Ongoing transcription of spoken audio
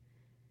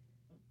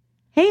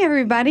Hey,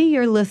 everybody.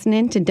 You're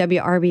listening to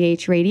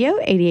WRBH Radio,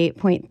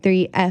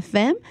 88.3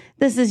 FM.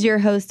 This is your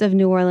host of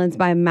New Orleans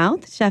by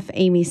Mouth, Chef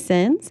Amy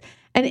Sins.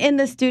 And in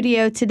the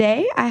studio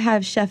today, I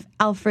have Chef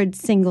Alfred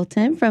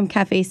Singleton from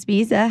Cafe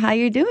Sbisa. How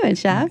you doing,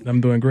 Chef?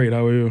 I'm doing great.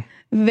 How are you?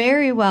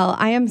 Very well.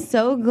 I am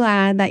so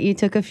glad that you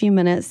took a few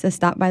minutes to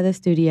stop by the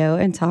studio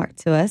and talk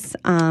to us.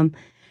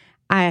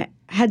 I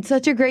had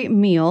such a great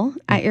meal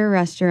at your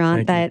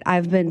restaurant that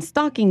I've been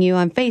stalking you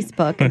on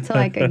Facebook until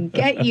I could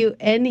get you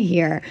in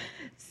here.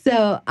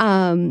 So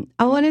I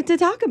wanted to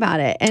talk about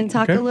it and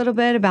talk a little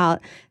bit about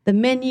the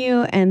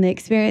menu and the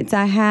experience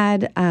I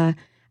had.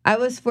 I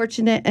was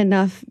fortunate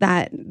enough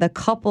that the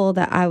couple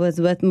that I was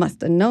with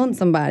must have known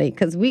somebody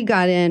because we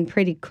got in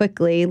pretty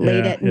quickly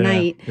late at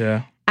night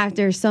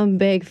after some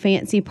big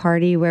fancy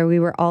party where we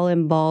were all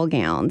in ball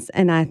gowns.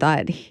 And I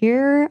thought,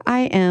 here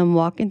I am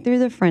walking through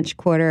the French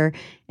Quarter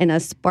in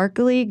a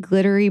sparkly,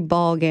 glittery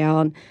ball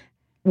gown.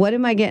 What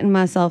am I getting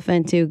myself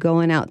into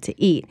going out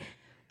to eat?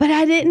 But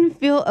I didn't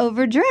feel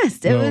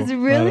overdressed. It was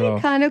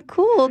really kind of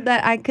cool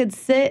that I could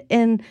sit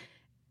in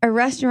a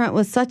restaurant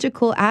with such a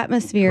cool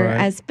atmosphere,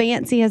 as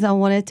fancy as I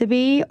wanted to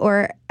be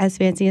or as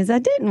fancy as I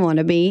didn't want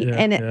to be.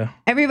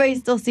 Everybody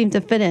still seemed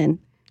to fit in.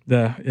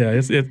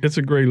 It's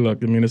a great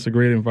look. I mean, it's a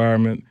great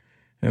environment.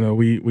 You know,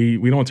 we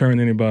don't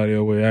turn anybody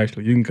away,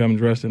 actually. You can come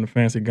dressed in a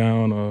fancy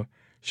gown or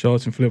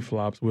shorts and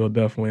flip-flops. We'll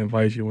definitely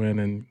invite you in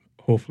and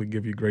hopefully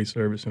give you great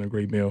service and a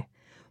great meal.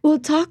 Well,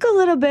 talk a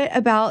little bit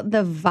about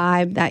the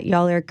vibe that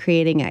y'all are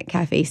creating at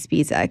Cafe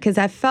Sbisa, because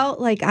I felt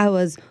like I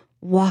was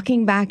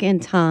walking back in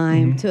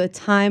time to a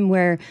time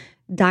where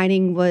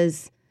dining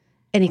was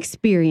an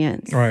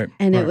experience.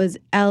 And it was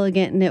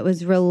elegant and it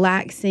was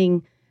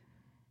relaxing,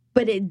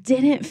 but it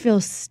didn't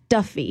feel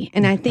stuffy.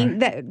 And I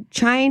think that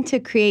trying to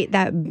create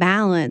that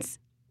balance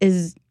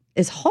is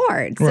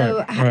hard.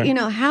 So, you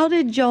know, how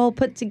did y'all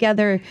put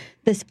together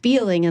this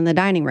feeling in the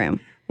dining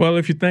room? Well,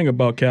 if you think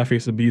about Cafe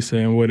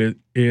Sbisa and what it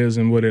is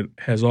and what it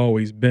has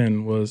always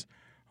been was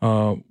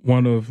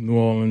one of New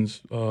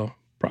Orleans,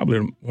 probably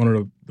one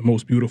of the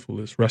most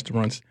beautifulest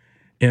restaurants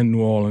in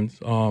New Orleans.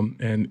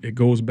 And it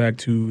goes back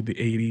to the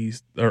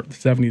 80s, or the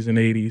 70s and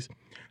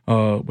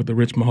 80s with the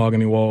rich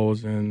mahogany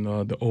walls and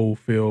the old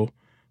feel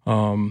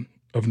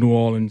of New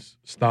Orleans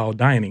style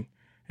dining.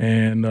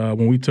 And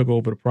when we took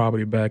over the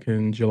property back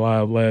in July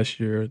of last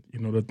year, you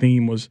know, the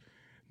theme was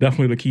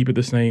definitely to keep it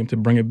the same, to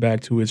bring it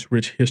back to its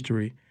rich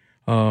history.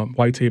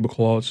 White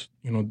tablecloths,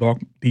 you know, dark,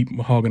 deep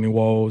mahogany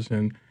walls,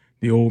 and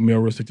the old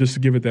mirrors, just to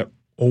give it that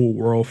old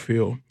world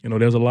feel. You know,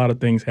 there's a lot of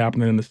things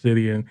happening in the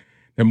city, and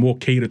they're more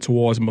catered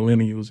towards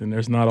millennials, and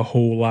there's not a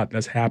whole lot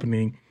that's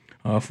happening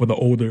for the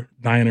older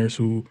diners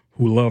who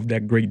love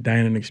that great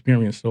dining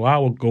experience. So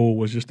our goal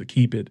was just to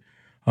keep it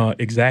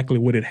exactly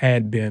what it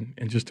had been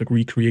and just to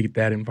recreate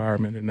that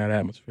environment and that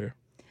atmosphere.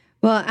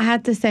 Well, I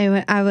have to say,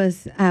 when I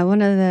was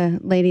one of the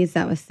ladies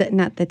that was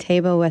sitting at the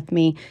table with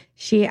me,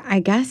 she,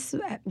 I guess,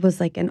 was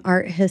like an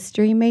art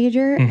history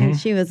major, and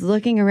she was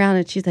looking around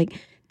and she's like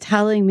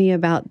telling me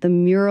about the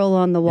mural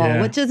on the wall,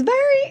 which is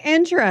very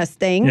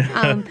interesting.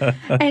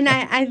 And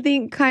I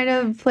think kind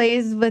of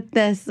plays with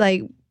this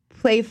like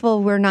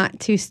playful, we're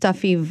not too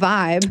stuffy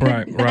vibe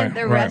that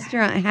the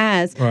restaurant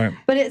has.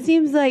 But it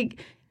seems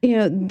like, you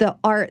know, the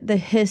art, the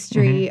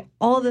history,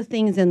 all the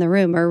things in the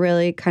room are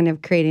really kind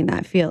of creating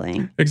that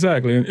feeling.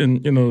 Exactly.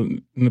 And you know,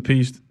 in the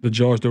piece, the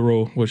George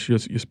Deroe, which you're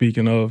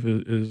speaking of,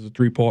 is a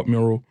 3-part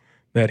mural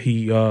that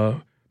he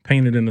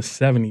painted in the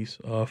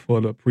 70s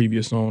for the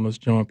previous owners,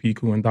 John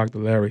Pico and Dr.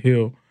 Larry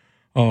Hill.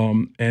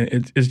 And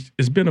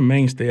it's been a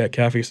mainstay at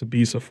Cafe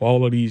Sbisa for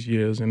all of these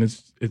years, and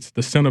it's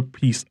the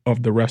centerpiece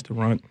of the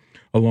restaurant,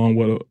 along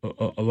with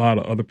a lot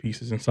of other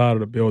pieces inside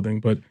of the building.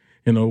 But,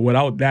 you know,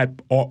 without that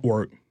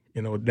artwork,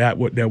 you know,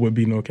 there would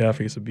be no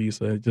Cafe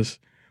Sbisa. It just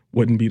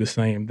wouldn't be the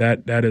same.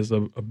 That is a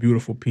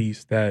beautiful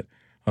piece that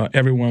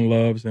everyone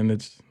loves, and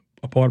it's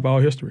a part of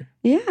our history.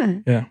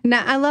 Yeah.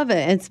 Now, I love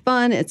it. It's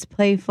fun. It's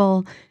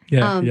playful.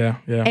 Yeah.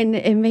 And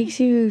it makes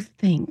you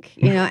think,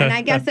 you know. And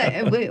I guess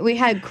we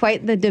had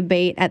quite the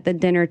debate at the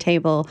dinner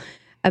table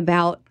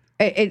about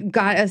it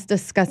got us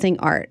discussing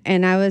art.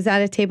 And I was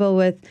at a table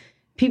with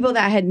people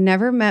that I had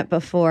never met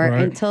before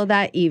until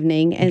that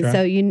evening. And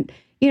so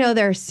you know,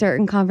 there are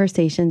certain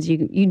conversations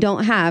you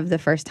don't have the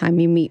first time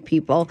you meet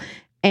people.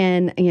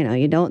 And, you know,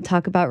 you don't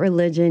talk about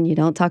religion. You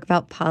don't talk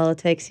about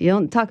politics. You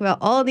don't talk about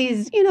all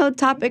these, you know,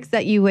 topics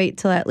that you wait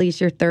till at least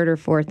your third or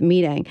fourth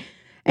meeting.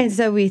 And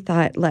so we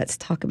thought, let's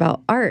talk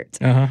about art.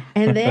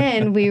 And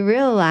then we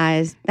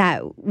realized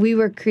that we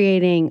were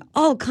creating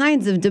all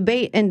kinds of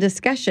debate and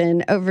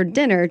discussion over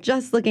dinner,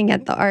 just looking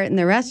at the art in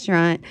the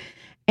restaurant.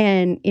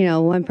 And, you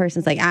know, one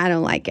person's like, I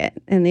don't like it.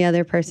 And the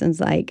other person's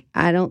like,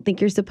 I don't think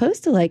you're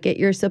supposed to like it.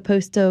 You're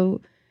supposed to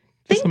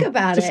think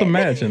about it. Just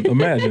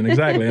imagine,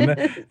 exactly.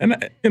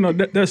 And you know,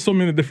 there's so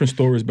many different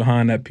stories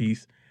behind that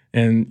piece.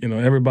 And, you know,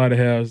 everybody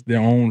has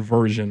their own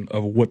version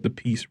of what the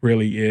piece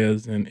really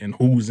is and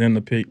who's in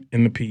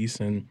the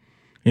piece. And,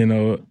 you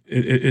know,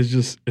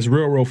 it's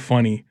real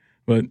funny.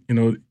 But, you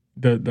know,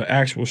 the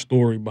actual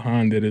story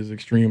behind it is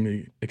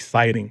extremely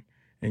exciting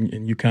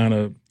and you kind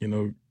of,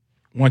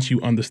 once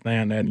you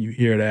understand that and you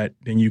hear that,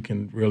 then you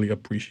can really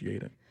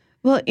appreciate it.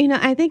 Well,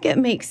 I think it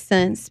makes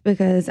sense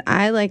because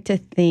I like to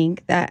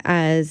think that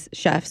as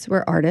chefs,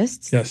 we're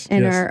artists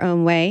in our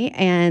own way,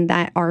 and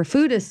that our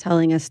food is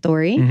telling a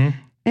story. Mm-hmm.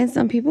 And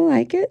some people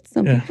like it,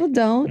 some people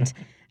don't.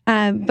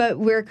 But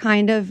we're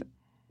kind of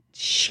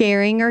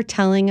sharing or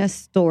telling a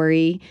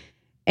story,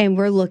 and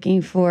we're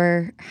looking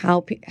for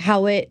how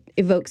it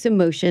evokes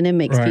emotion and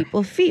makes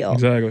people feel.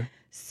 Exactly.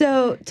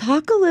 So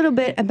talk a little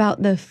bit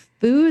about the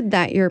food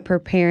that you're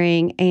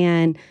preparing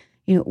and,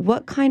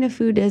 what kind of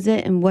food is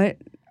it and what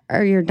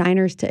are your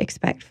diners to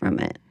expect from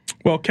it?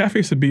 Well, Cafe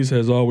Sbisa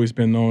has always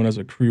been known as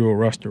a Creole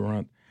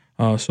restaurant.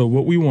 So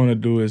what we want to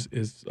do is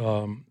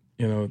the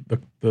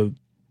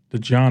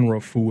genre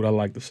of food, I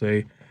like to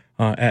say,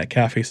 at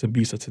Cafe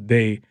Sbisa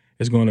today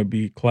is going to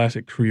be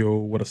classic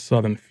Creole with a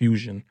Southern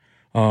fusion.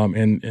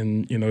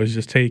 And it's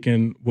just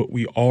taking what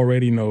we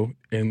already know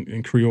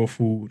in Creole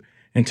food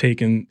and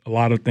taking a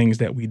lot of things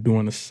that we do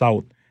in the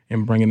South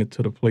and bringing it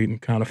to the plate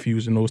and kind of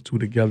fusing those two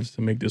together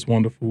to make these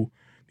wonderful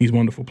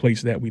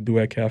plates that we do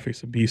at Cafe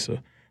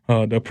Sbisa.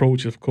 The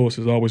approach, of course,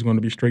 is always going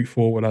to be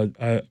straightforward.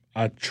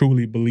 I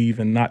truly believe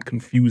in not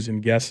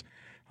confusing guests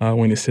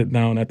when you sit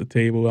down at the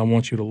table. I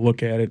want you to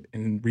look at it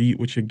and read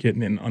what you're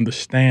getting and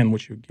understand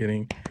what you're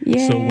getting.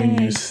 Yay. So when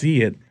you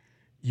see it,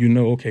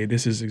 okay,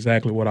 this is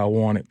exactly what I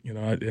wanted.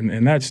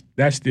 And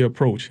that's the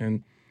approach.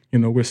 And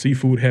we're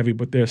seafood heavy,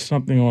 but there's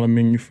something on the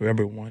menu for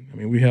everyone. I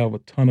mean, we have a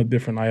ton of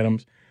different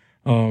items.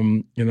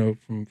 From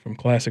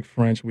classic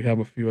French, we have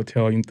a few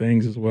Italian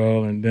things as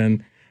well, and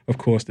then of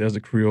course there's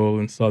the Creole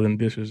and Southern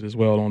dishes as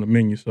well on the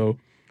menu. So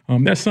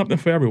there's something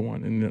for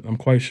everyone, and I'm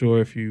quite sure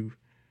if you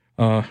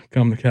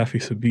come to Cafe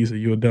Sbisa,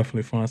 you'll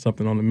definitely find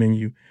something on the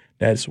menu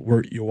that's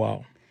worth your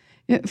while.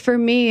 For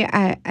me,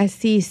 I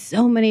see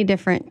so many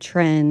different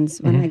trends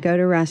when I go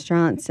to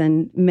restaurants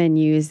and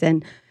menus,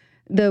 and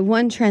the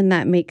one trend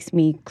that makes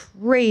me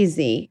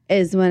crazy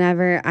is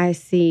whenever I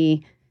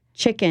see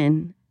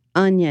chicken,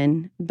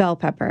 onion, bell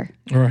pepper.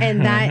 Right.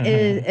 And that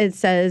is, it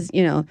says,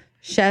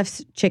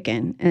 chef's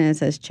chicken. And it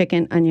says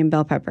chicken, onion,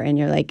 bell pepper. And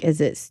you're like,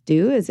 is it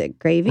stew? Is it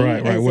gravy?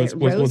 Right.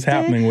 What's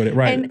happening with it?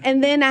 Right.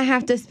 And then I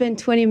have to spend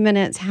 20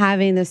 minutes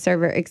having the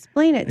server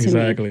explain it to me.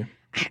 Exactly.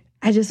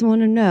 I just want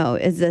to know,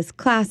 is this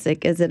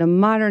classic? Is it a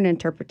modern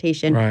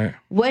interpretation? Right.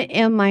 What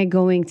am I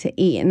going to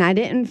eat? And I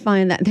didn't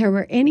find that there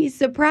were any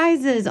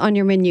surprises on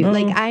your menu. No.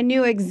 Like, I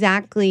knew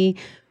exactly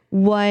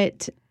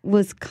what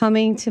was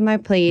coming to my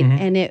plate,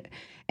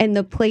 and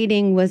the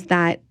plating was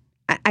that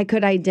I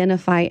could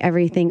identify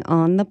everything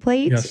on the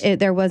plate. Yes.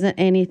 There wasn't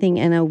anything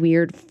in a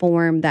weird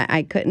form that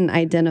I couldn't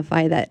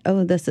identify that,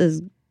 this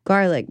is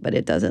garlic, but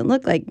it doesn't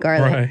look like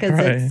garlic because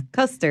it's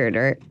custard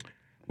or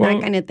that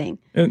kind of thing.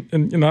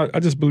 And I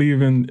just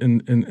believe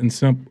in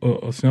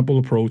a simple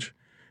approach.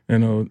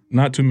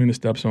 Not too many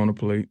steps on the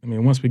plate. I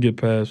mean, once we get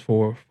past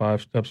 4 or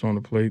 5 steps on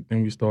the plate,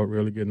 then we start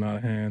really getting out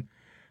of hand.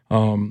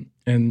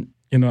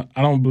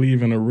 I don't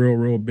believe in a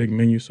real big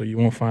menu, so you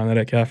won't find that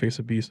at Cafe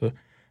Sbisa.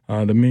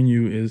 The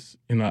menu is,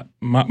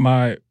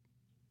 my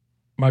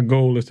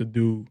goal is to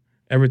do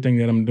everything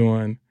that I'm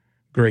doing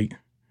great.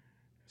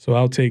 So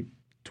I'll take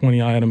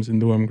 20 items and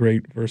do them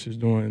great versus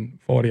doing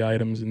 40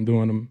 items and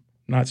doing them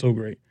not so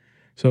great.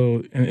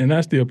 So, and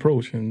that's the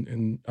approach,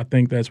 and I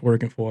think that's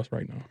working for us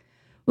right now.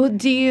 Well,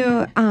 do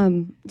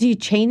you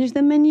change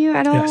the menu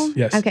at all?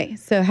 Yes. Okay,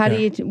 so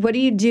what do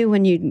you do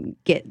when you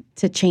get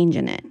to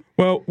changing it?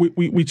 Well,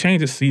 we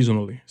change it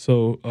seasonally.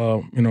 So,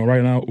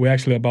 right now we're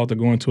actually about to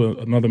go into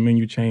another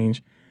menu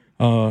change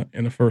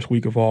in the first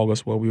week of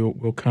August, where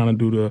we'll kind of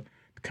do the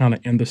kind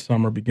of end of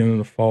summer, beginning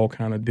of fall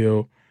kind of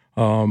deal.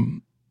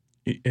 And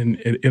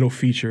it'll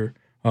feature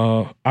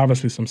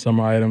obviously some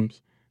summer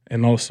items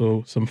and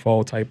also some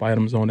fall type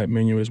items on that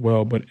menu as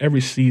well. But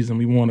every season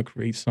we want to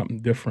create something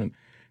different.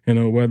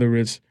 Whether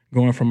it's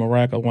going from a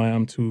rack of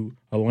lamb to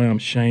a lamb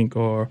shank,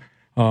 or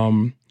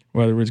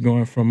whether it's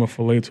going from a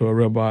filet to a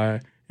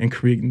ribeye, and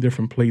creating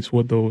different plates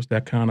with those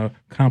that kind of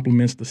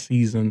complements the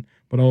season,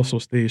 but also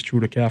stays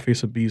true to Cafe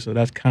Sbisa.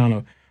 That's kind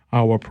of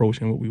our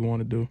approach and what we want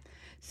to do.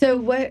 So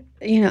what,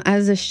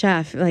 as a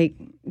chef, like,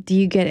 do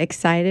you get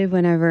excited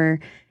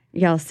whenever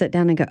y'all sit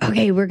down and go,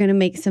 okay, we're going to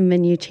make some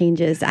menu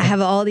changes? I have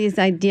all these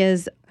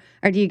ideas.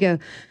 Or do you go,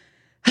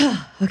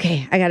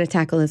 okay, I got to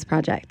tackle this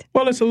project?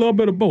 Well, it's a little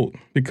bit of both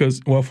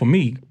because, for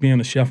me, being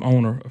a chef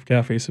owner of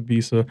Cafe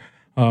Sbisa,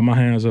 my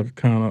hands are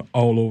kind of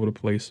all over the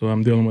place. So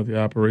I'm dealing with the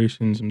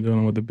operations, I'm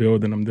dealing with the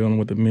building, I'm dealing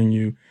with the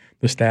menu,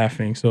 the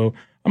staffing. So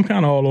I'm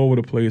kind of all over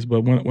the place.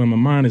 But when my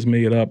mind is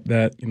made up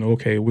that,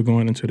 okay, we're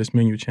going into this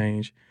menu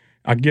change,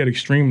 I get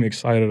extremely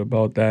excited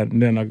about that.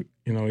 And then,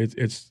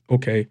 it's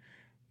okay,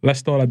 let's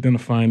start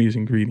identifying these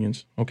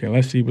ingredients. Okay,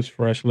 let's see what's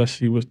fresh. Let's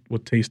see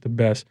what tastes the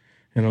best.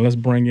 Let's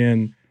bring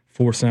in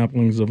 4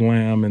 samplings of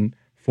lamb and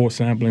 4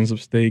 samplings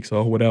of steaks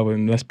or whatever,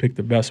 and let's pick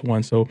the best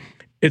one. So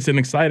it's an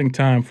exciting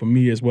time for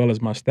me as well as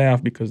my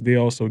staff because they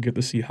also get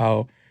to see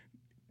how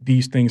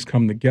these things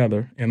come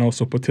together and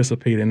also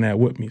participate in that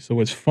with me. So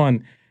it's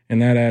fun in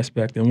that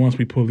aspect. And once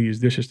we pull these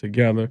dishes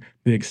together,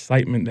 the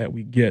excitement that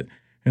we get,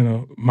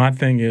 my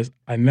thing is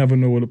I never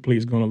know what a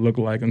plate's going to look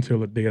like until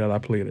the day that I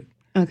plate it.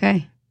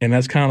 Okay. And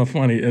that's kind of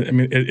funny. I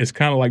mean, it's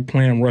kind of like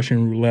playing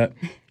Russian roulette,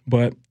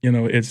 but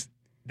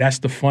that's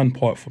the fun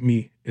part for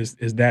me is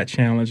that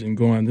challenge and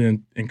going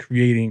in and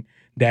creating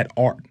that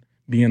art,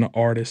 being an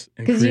artist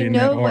and creating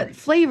that art. Because what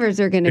flavors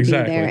are going to be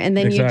there, and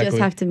then you just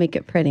have to make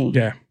it pretty.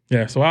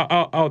 Yeah. So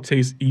I'll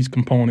taste each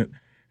component,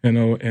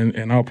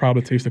 and I'll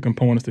probably taste the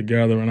components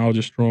together, and I'll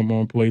just throw them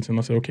on plates, and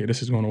I'll say, okay,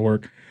 this is going to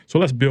work. So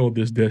let's build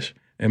this dish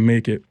and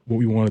make it what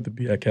we want it to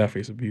be at Cafe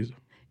Sbisa.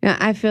 Yeah,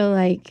 I feel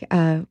like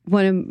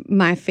one of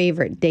my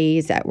favorite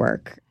days at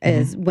work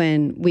is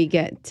when we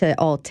get to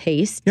all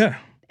taste. Yeah.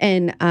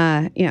 And,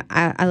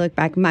 I look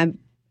back, my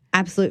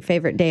absolute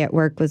favorite day at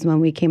work was when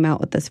we came out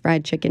with this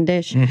fried chicken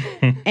dish.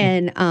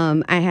 And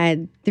I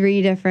had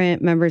 3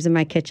 different members of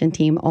my kitchen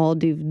team all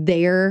do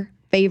their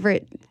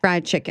favorite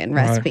fried chicken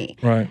recipe.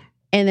 Right.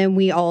 And then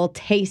we all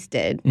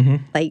tasted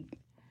like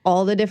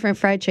all the different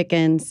fried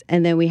chickens,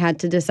 and then we had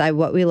to decide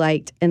what we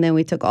liked, and then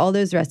we took all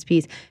those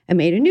recipes and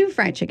made a new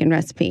fried chicken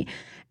recipe.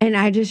 And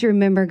I just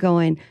remember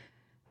going,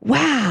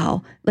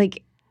 wow,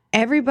 like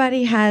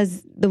everybody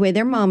has the way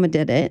their mama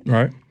did it.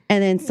 Right.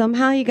 And then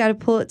somehow you got to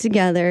pull it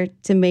together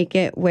to make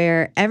it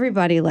where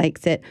everybody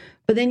likes it,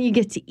 but then you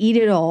get to eat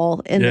it all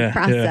in the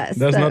process.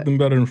 That's nothing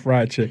better than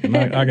fried chicken.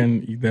 I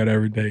can eat that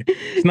every day.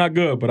 It's not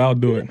good, but I'll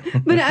do it.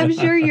 But I'm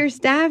sure your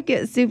staff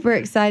gets super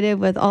excited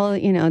with all,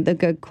 the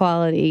good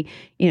quality,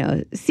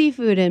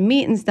 seafood and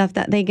meat and stuff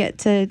that they get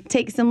to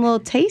take some little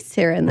tastes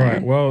here and there.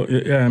 Right. Well,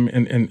 yeah,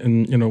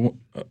 and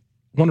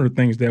one of the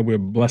things that we're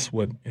blessed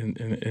with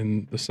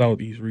in the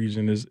Southeast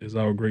region is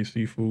our great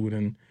seafood.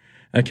 And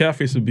at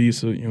Cafe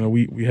Sbisa,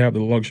 we have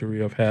the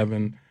luxury of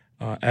having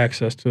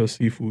access to a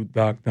seafood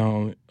dock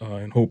down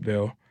in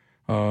Hopedale,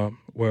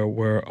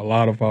 where a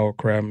lot of our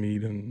crab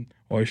meat and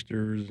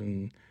oysters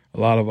and a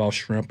lot of our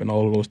shrimp and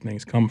all of those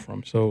things come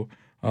from. So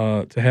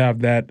to have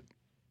that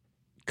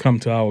come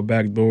to our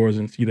back doors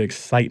and see the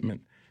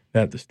excitement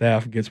that the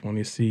staff gets when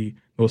they see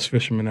those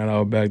fishermen at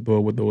our back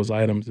door with those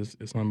items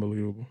is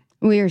unbelievable.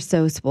 We are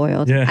so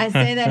spoiled. Yeah. I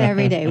say that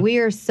every day. We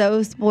are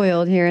so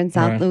spoiled here in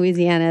South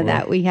Louisiana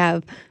that we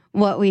have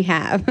what we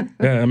have.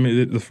 Yeah, I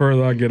mean, the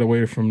further I get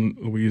away from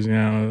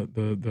Louisiana,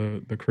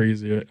 the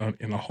crazier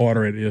and the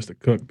harder it is to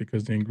cook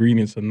because the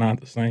ingredients are not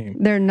the same.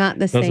 They're not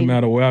the same. Doesn't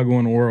matter where I go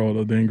in the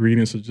world, the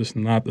ingredients are just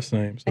not the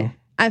same. So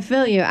I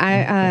feel you. I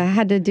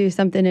had to do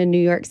something in New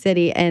York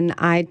City, and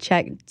I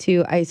checked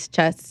 2 ice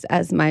chests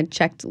as my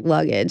checked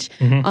luggage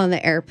on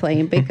the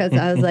airplane because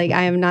I was like,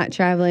 I am not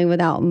traveling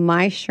without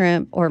my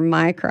shrimp or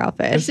my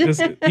crawfish.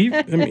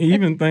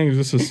 Even things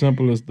just as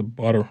simple as the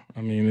butter.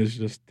 I mean, it's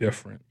just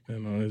different.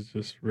 It's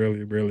just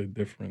really, really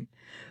different.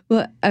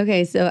 Well,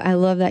 okay, so I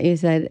love that you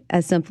said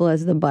as simple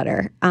as the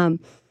butter.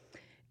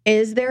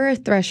 Is there a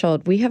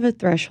threshold? We have a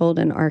threshold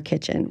in our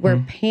kitchen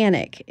where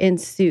panic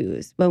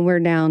ensues when we're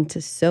down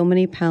to so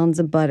many pounds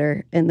of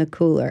butter in the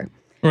cooler.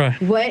 Right.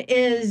 What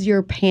is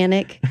your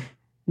panic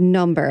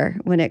number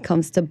when it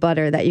comes to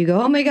butter that you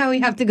go, oh my God, we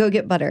have to go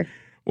get butter?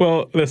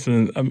 Well,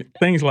 listen,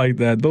 things like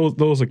that,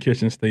 those are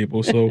kitchen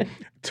staples. So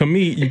to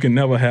me, you can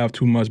never have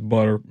too much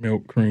butter,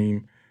 milk,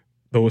 cream,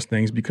 those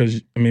things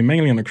because,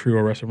 mainly in a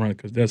Creole restaurant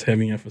because there's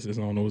heavy emphasis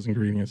on those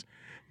ingredients.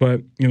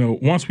 But,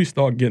 once we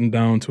start getting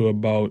down to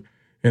about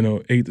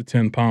 8 to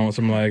 10 pounds,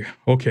 I'm like,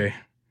 okay,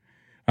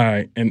 all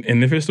right.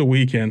 And if it's the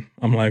weekend,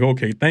 I'm like,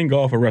 okay, thank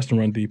God for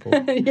Restaurant Depot.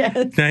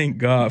 Yes. Thank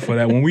God for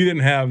that. When we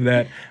didn't have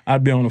that,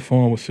 I'd be on the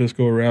phone with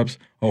Cisco reps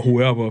or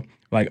whoever,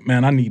 like,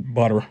 man, I need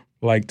butter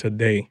like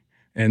today.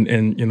 And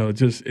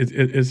just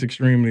it's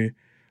extremely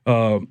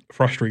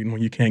frustrating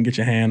when you can't get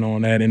your hand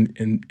on that.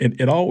 And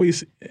it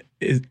always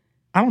is,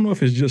 I don't know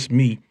if it's just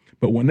me,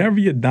 but whenever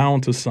you're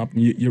down to something,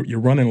 you're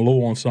running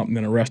low on something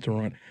in a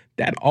restaurant,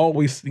 that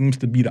always seems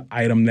to be the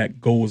item that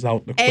goes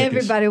out the quickest.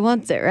 Everybody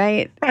wants it,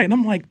 right? Right. And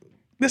I'm like,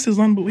 this is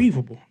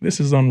unbelievable. This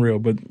is unreal.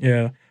 But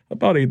yeah,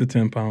 about 8 to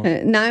 10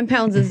 pounds. 9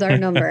 pounds is our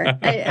number.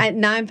 At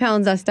 9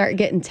 pounds, I start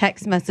getting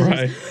text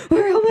messages. Right.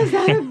 We're almost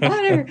out of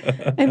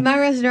butter. And my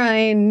restaurant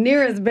ain't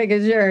near as big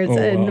as yours.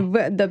 And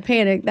the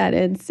panic that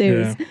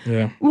ensues.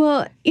 Yeah.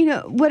 Well,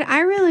 what I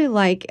really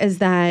like is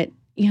that,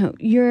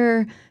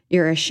 you're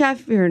a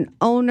chef, you're an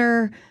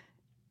owner,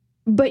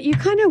 but you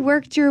kind of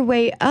worked your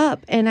way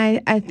up. And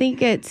I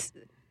think it's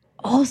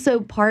also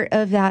part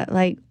of that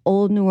like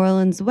old New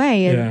Orleans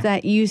way is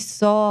that you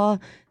saw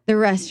the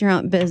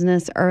restaurant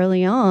business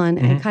early on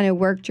and kind of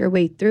worked your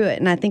way through it.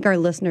 And I think our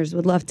listeners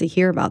would love to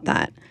hear about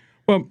that.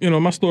 Well,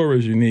 my story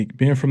is unique.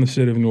 Being from the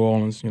city of New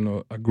Orleans,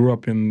 I grew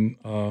up in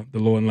the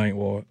Lower Ninth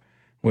Ward,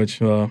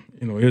 which,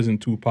 isn't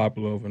too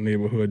popular of a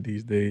neighborhood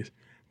these days.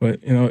 But,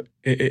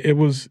 it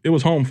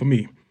was home for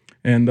me.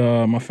 And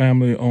my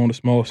family owned a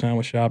small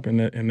sandwich shop in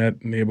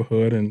that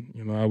neighborhood.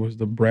 And, I was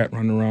the brat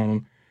running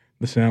around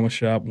the sandwich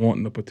shop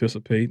wanting to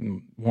participate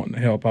and wanting to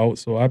help out.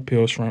 So I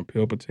peeled shrimp,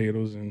 peeled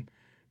potatoes, and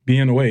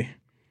being away.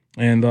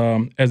 And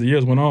as the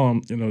years went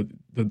on,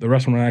 the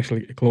restaurant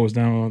actually closed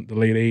down in the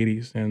late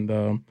 80s.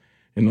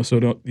 And, So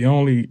the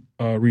only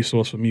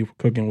resource for me for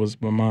cooking was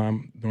my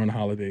mom during the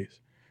holidays.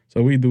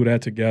 So we do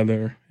that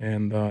together.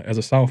 And as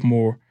a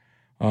sophomore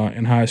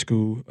in high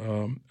school,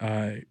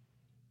 I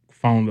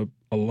found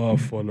a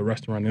love for the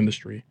restaurant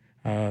industry.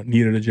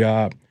 Needed a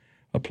job,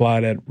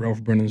 applied at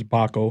Ralph Brennan's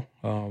Baco,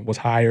 was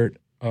hired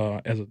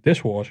as a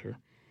dishwasher.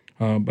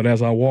 But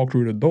as I walked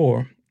through the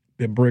door,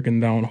 they're breaking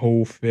down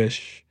whole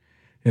fish,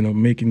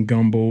 making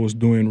gumbos,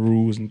 doing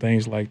roux and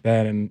things like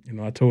that. And,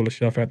 I told the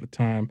chef at the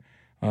time,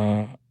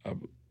 I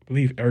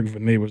believe Eric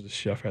Venet was the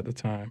chef at the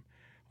time.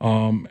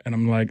 And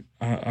I'm like,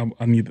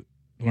 I need to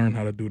learn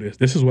how to do this.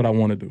 This is what I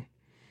want to do.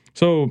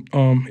 So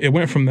it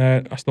went from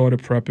that. I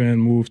started prepping,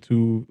 moved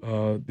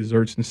to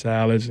desserts and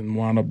salads, and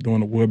wound up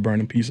doing a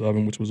wood-burning pizza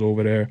oven, which was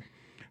over there.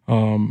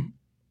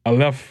 I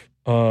left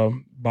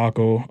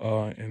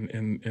Baco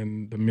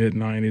in the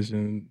mid-'90s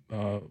and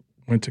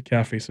went to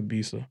Cafe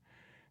Sbisa.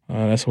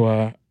 That's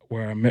where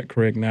I met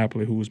Craig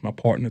Napoli, who is my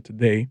partner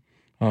today.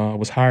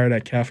 Was hired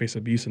at Cafe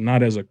Sbisa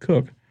not as a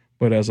cook,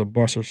 but as a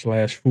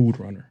busser/food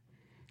runner.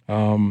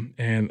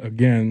 And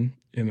again,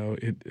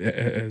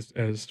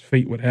 as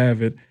fate would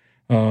have it,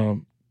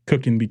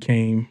 cooking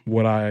became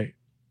what I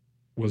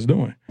was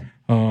doing.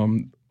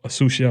 A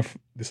sous chef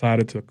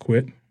decided to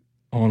quit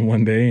on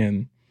one day,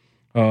 and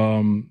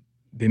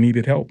they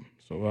needed help.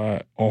 So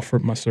I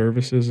offered my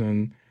services,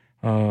 and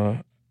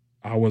I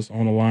was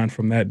on the line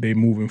from that day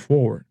moving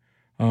forward.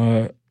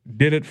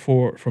 Did it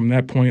from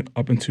that point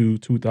up into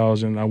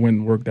 2000. I went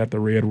and worked at the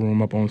Red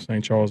Room up on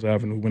St. Charles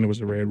Avenue when it was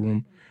the Red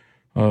Room.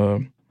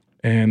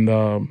 And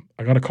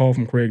I got a call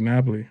from Craig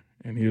Napoli,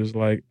 and he was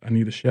like, I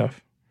need a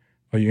chef.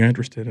 Are you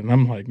interested? And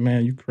I'm like,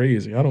 man, you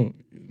crazy.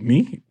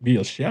 Me be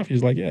a chef?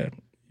 He's like, yeah,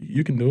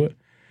 you can do it.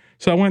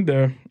 So I went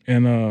there,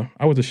 and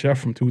I was a chef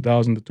from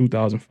 2000 to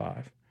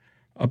 2005,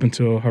 up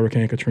until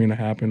Hurricane Katrina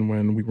happened,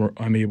 when we were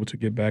unable to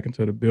get back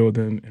into the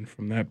building. And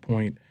from that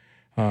point,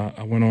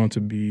 I went on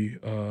to be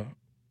a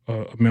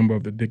member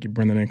of the Dickie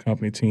Brennan and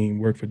Company team,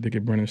 worked for Dickie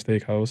Brennan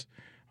Steakhouse,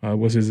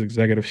 was his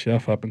executive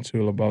chef up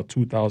until about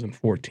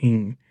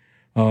 2014,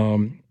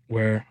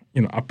 where,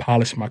 I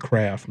polished my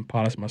craft and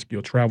polished my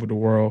skill, traveled the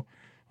world.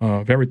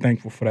 Very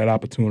thankful for that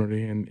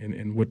opportunity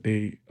and what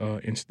they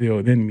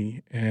instilled in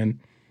me. And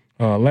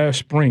last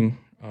spring,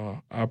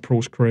 I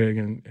approached Craig,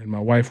 and my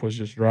wife was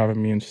just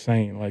driving me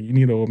insane. Like, you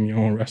need to open your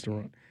own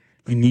restaurant.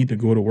 You need to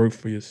go to work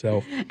for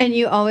yourself. And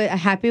a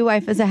happy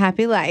wife is a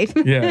happy life.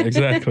 Yeah,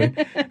 exactly.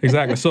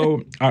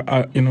 So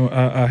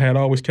I had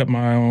always kept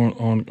my eye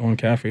on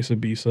Cafe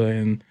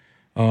Sbisa,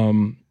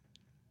 and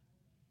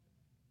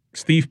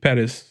Steve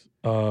Pettis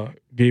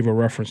gave a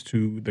reference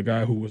to the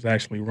guy who was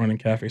actually running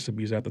Cafe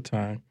Sbisa at the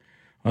time.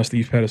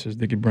 Steve Pettis is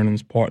Dickie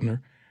Brennan's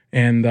partner,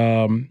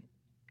 and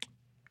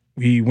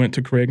we went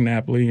to Craig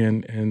Napoli,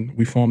 and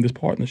we formed this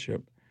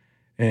partnership.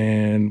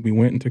 And we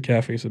went into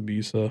Cafe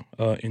Sbisa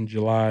in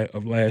July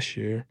of last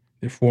year.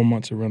 Did 4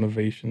 months of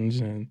renovations,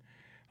 and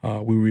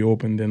we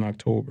reopened in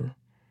October.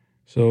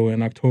 So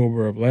in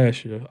October of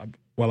last year,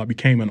 I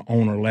became an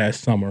owner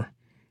last summer,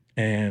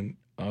 and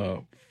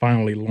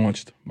finally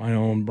launched my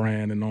own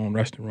brand and own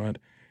restaurant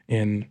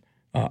in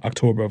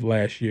October of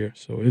last year.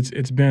 So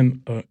it's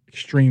been an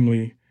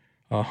extremely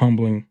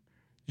humbling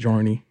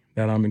journey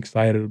that I'm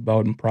excited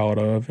about and proud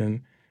of,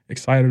 and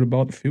excited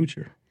about the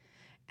future.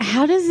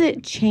 How does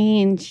it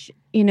change,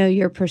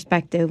 your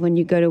perspective when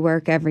you go to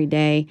work every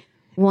day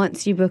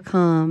once you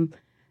become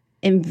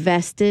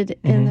invested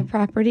in the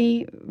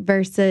property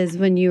versus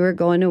when you were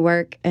going to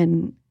work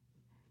and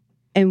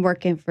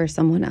working for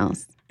someone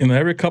else?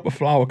 Every cup of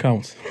flour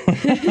counts.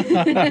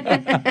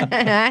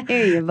 I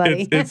hear you,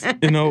 buddy.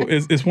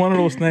 It's one of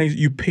those things.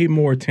 You pay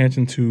more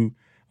attention to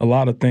a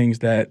lot of things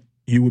that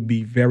you would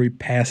be very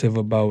passive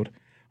about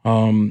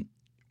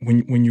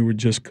when you were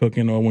just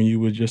cooking, or when you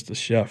were just a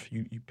chef.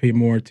 You pay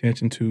more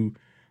attention to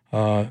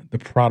the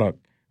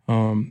product,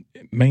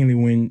 mainly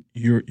when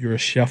you're a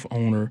chef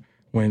owner,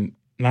 when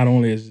not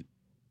only is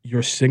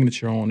your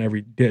signature on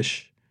every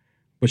dish,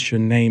 but your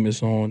name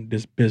is on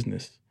this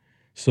business.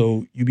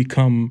 So you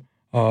become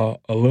a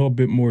little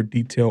bit more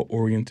detail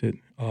oriented.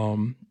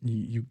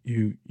 You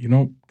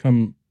don't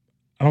come.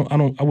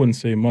 I wouldn't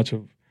say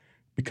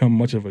become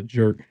much of a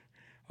jerk,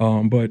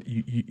 but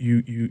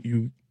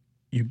you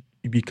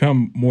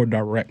become more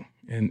direct,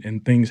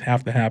 and things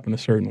have to happen a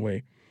certain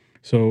way.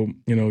 So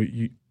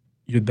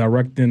you're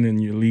directing,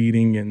 and you're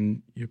leading,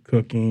 and you're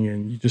cooking,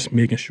 and you're just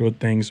making sure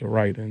things are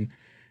right. And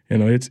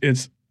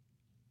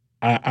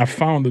I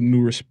found a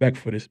new respect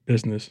for this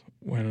business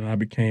when I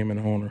became an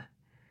owner.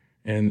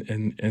 And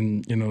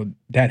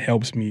that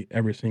helps me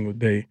every single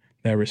day,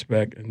 that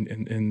respect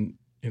and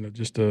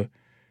just the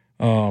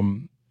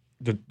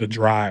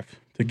drive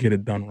to get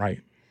it done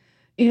right.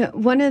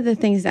 One of the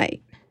things that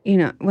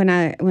when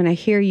I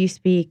hear you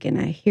speak and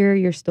I hear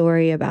your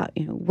story about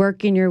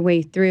working your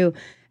way through,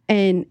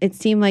 and it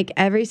seemed like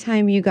every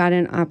time you got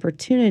an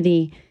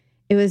opportunity,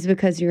 it was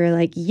because you were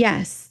like,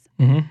 yes,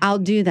 I'll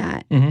do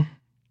that.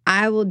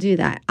 I will do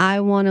that. I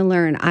want to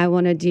learn. I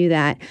want to do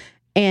that.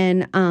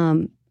 And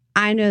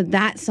I know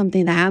that's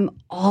something that I'm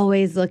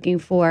always looking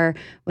for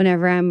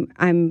whenever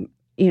I'm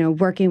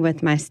working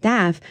with my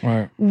staff.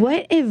 Right.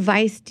 What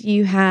advice do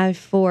you have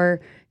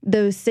for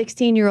those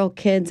 16-year-old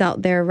kids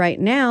out there right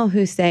now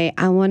who say,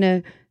 I want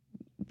to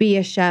be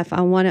a chef,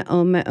 I want to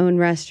own my own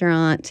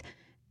restaurant?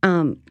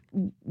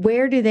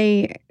 Where do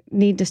they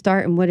need to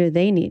start, and what do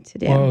they need to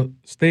do? Well,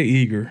 stay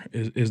eager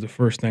is the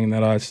first thing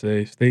that I'd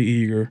say. Stay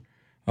eager.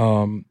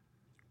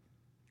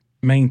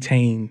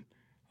 Maintain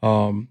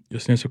your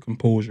sense of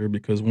composure,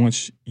 because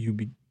once you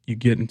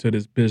get into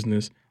this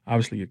business,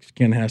 obviously your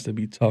skin has to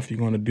be tough. You're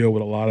going to deal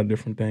with a lot of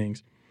different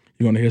things.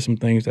 You're going to hear some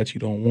things that you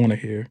don't want to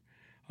hear.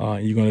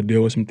 You're going to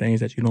deal with some things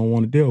that you don't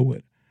want to deal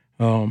with.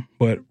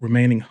 But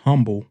remaining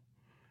humble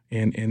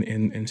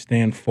and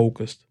staying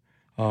focused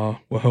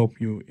will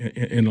help you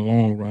in the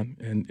long run.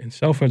 And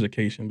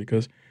self-education,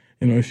 because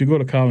if you go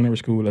to culinary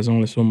school, there's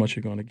only so much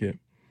you're going to get.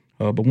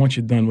 But once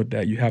you're done with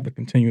that, you have to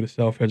continue to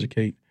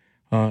self-educate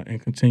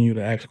and continue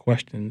to ask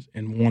questions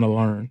and want to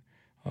learn.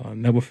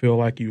 Never feel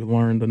like you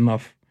learned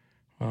enough.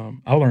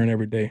 I learn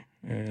every day,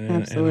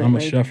 and I'm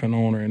a chef and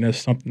owner, and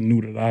there's something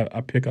new that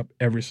I pick up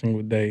every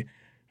single day.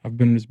 I've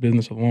been in this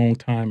business a long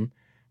time.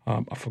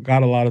 I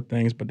forgot a lot of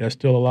things, but there's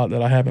still a lot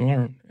that I haven't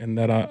learned and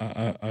that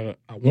I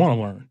want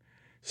to learn.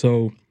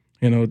 So,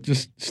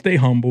 just stay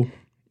humble,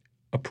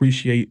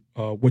 appreciate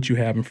what you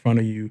have in front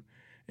of you,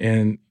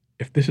 and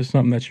if this is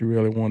something that you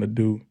really want to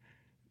do,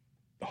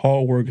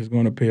 hard work is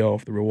going to pay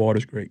off. The reward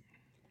is great.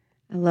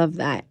 I love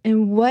that.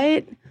 And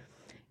what,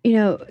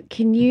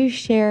 can you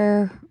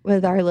share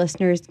with our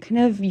listeners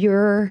kind of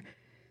your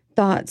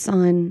thoughts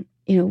on,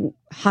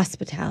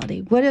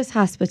 hospitality? What does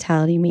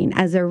hospitality mean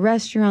as a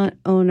restaurant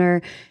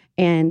owner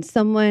and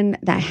someone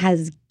that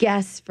has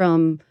guests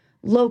from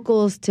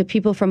locals to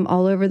people from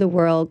all over the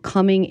world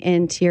coming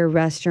into your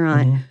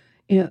restaurant?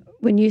 Mm-hmm.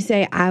 When you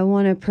say, I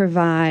want to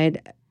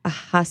provide a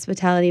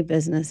hospitality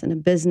business and a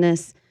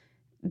business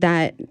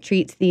that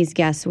treats these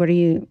guests, what are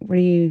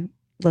you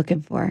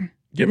looking for?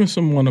 Giving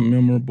someone a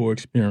memorable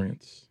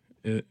experience.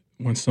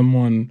 When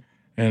someone,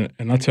 and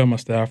I tell my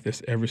staff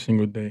this every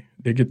single day,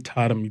 they get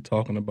tired of me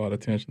talking about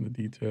attention to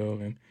detail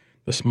and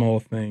the small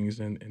things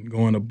and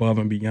going above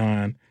and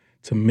beyond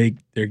to make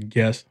their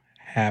guests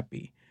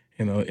happy.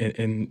 And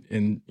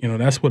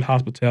that's what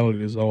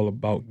hospitality is all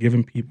about,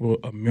 giving people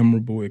a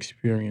memorable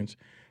experience.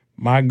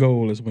 My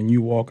goal is when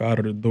you walk out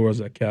of the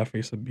doors at Cafe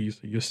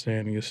Sbisa, you're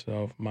saying to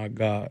yourself, my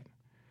God,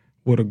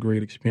 what a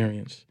great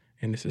experience.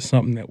 And this is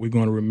something that we're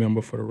going to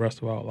remember for the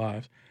rest of our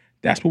lives.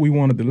 That's what we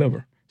want to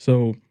deliver.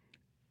 So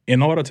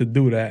in order to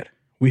do that,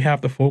 we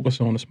have to focus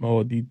on the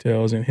small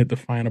details and hit the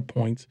finer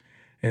points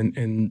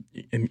and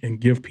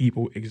give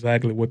people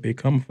exactly what they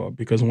come for.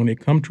 Because when they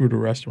come through the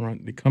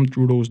restaurant, they come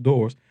through those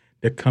doors,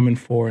 they're coming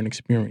for an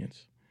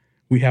experience.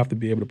 We have to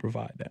be able to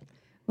provide that.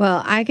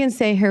 Well, I can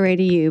say hooray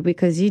to you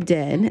because you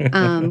did.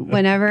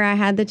 Whenever I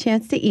had the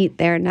chance to eat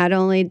there, not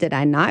only did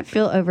I not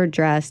feel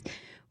overdressed,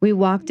 we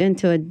walked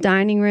into a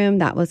dining room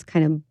that was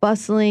kind of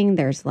bustling.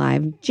 There's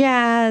live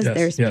jazz.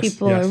 There's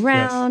people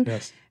around.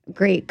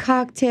 Great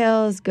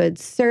cocktails, good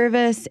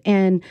service.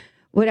 And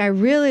what I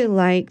really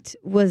liked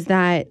was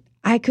that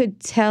I could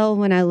tell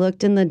when I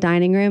looked in the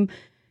dining room,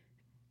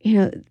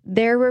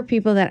 there were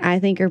people that I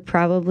think are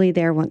probably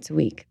there once a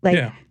week.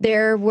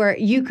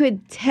 You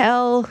could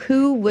tell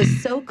who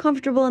was so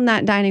comfortable in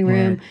that dining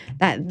room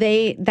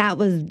that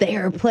was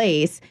their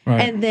place.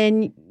 Right. And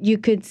then you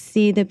could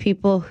see the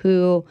people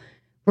who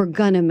were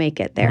going to make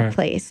it their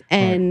place.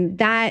 And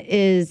that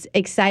is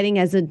exciting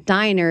as a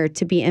diner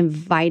to be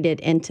invited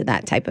into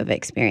that type of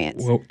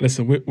experience. Well,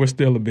 listen, we're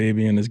still a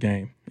baby in this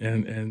game.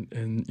 And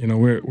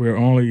we're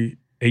only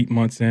 8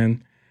 months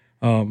in.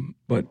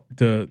 But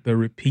the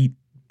repeat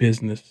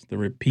business, the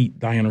repeat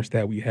diners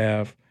that we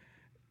have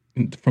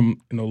from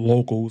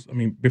locals. I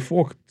mean,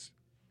 before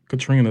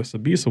Katrina,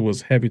 Sbisa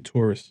was heavy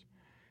tourists.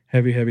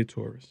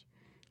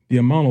 The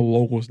amount of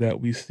locals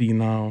that we see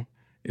now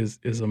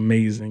is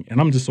amazing. And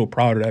I'm just so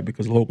proud of that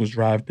because locals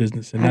drive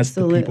business. And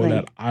Absolutely. That's the people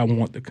that I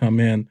want to come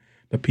in,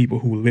 the people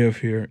who live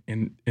here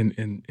and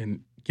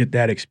get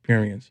that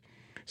experience.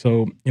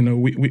 So,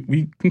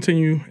 we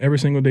continue every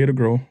single day to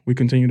grow. We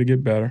continue to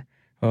get better.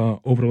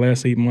 Over the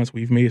last 8 months,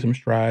 we've made some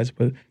strides.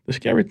 But the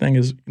scary thing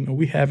is,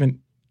 we haven't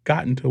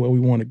gotten to where we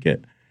want to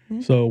get.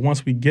 Mm-hmm. So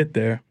once we get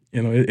there,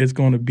 it's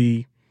going to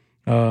be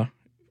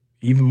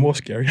even more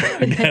scary,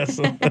 I guess.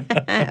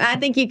 I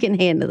think you can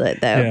handle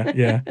it, though.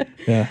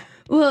 Yeah.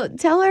 Well,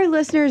 tell our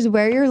listeners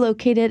where you're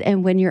located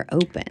and when you're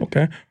open.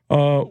 Okay.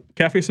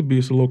 Cafe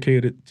Sbisa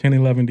located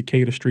 1011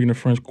 Decatur Street in the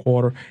French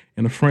Quarter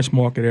in the French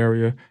Market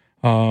area.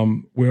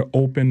 We're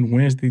open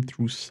Wednesday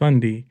through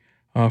Sunday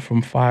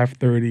from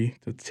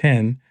 5:30 to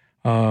 10.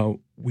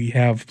 We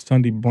have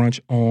Sunday brunch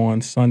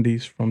on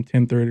Sundays from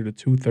 10:30 to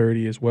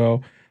 2:30 as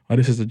well.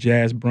 This is a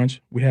jazz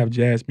brunch. We have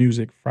jazz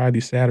music Friday,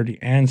 Saturday,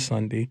 and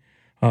Sunday.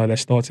 That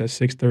starts at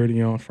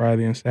 6:30 on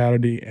Friday and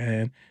Saturday,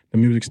 and the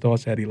music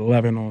starts at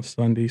 11 on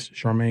Sundays.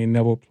 Charmaine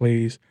Neville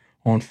plays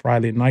on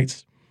Friday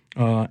nights,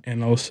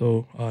 and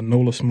also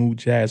NOLA Smooth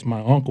Jazz.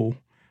 My uncle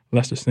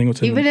Lester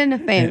Singleton. Keep it in the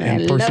family.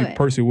 And I love it.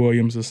 Percy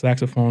Williams, the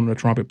saxophone and a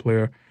trumpet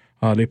player.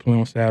 They play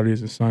on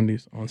Saturdays and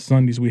Sundays. On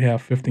Sundays, we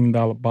have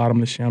 $15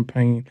 bottomless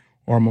champagne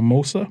or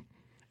mimosa.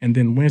 And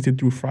then Wednesday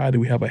through Friday,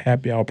 we have a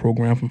happy hour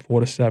program from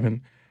 4 to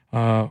 7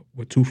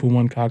 with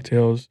 2-for-1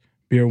 cocktails,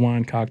 beer,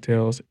 wine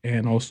cocktails,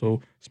 and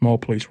also small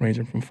plates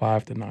ranging from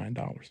 $5 to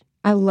 $9.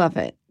 I love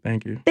it.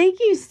 Thank you. Thank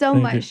you so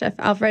much, Chef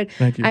Alfred.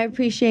 Thank you. I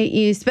appreciate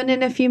you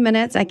spending a few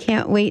minutes. I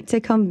can't wait to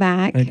come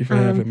back. Thank you for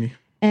having me.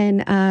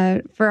 And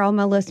for all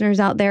my listeners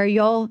out there,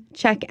 you'll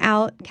check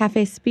out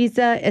Cafe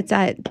Sbisa. It's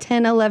at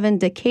 1011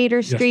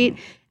 Decatur Street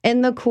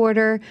in the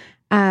Quarter.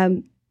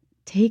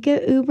 Take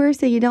an Uber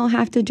so you don't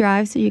have to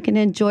drive so you can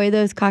enjoy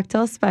those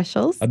cocktail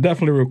specials. I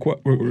definitely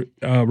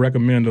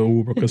recommend an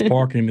Uber because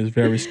parking is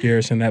very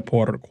scarce in that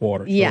part of the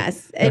Quarter. So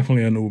yes.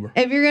 Definitely an Uber.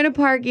 If you're going to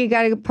park, you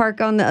got to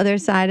park on the other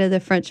side of the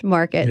French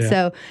Market.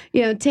 Yeah.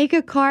 So, take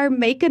a car,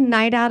 make a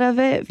night out of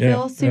it,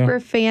 feel super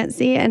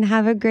fancy, and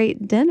have a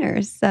great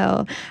dinner.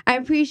 So I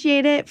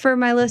appreciate it. For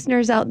my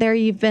listeners out there,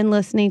 you've been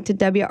listening to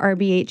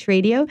WRBH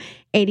Radio,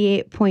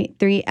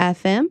 88.3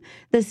 FM.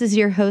 This is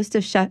your host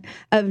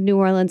of New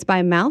Orleans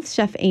by Mouth,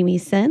 Chef Amy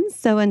Sins.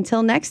 So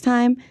until next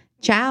time,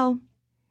 ciao.